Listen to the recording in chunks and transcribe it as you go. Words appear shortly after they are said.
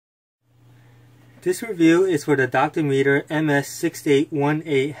This review is for the Dr.Meter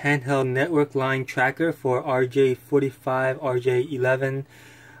MS6818 handheld network line tracker for RJ45 RJ11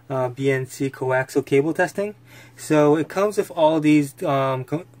 BNC coaxial cable testing. So it comes with all these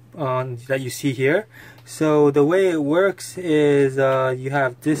that you see here. So the way it works is you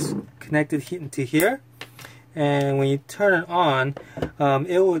have this connected into here, and when you turn it on,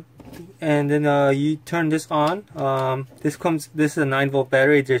 it would. And then you turn this on. This is a 9-volt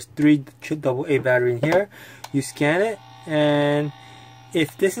battery. There's 3 AA battery in here. You scan it, and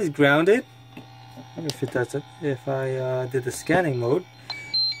if this is grounded, if I did the scanning mode,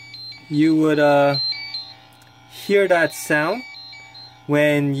 you would hear that sound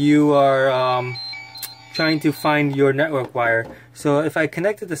when you are trying to find your network wire. So if I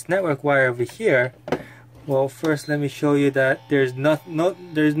connected this network wire over here, well, first let me show you that there's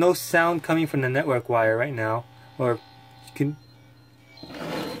no sound coming from the network wire right now, or you can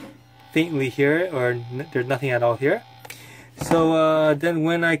faintly hear it, or there's nothing at all here. So then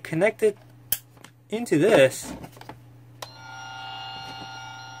when I connect it into this,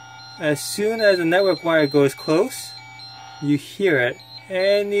 as soon as the network wire goes close, you hear it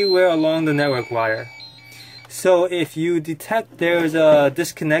anywhere along the network wire. So if you detect there's a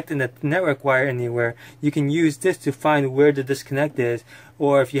disconnect in the network wire anywhere, you can use this to find where the disconnect is.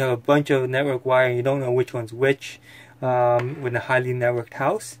 Or if you have a bunch of network wire and you don't know which one's which, with a highly networked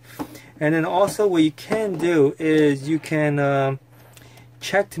house. And then also what you can do is you can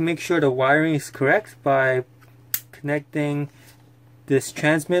check to make sure the wiring is correct by connecting this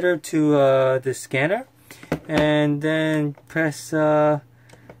transmitter to the scanner, and then press the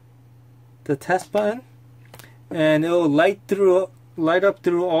test button, and it will light up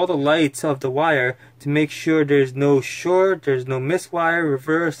through all the lights of the wire to make sure there's no short, there's no miswire,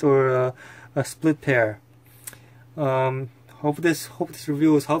 reverse, or a split pair. Hope this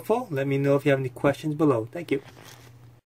review was helpful. Let me know if you have any questions below. Thank you.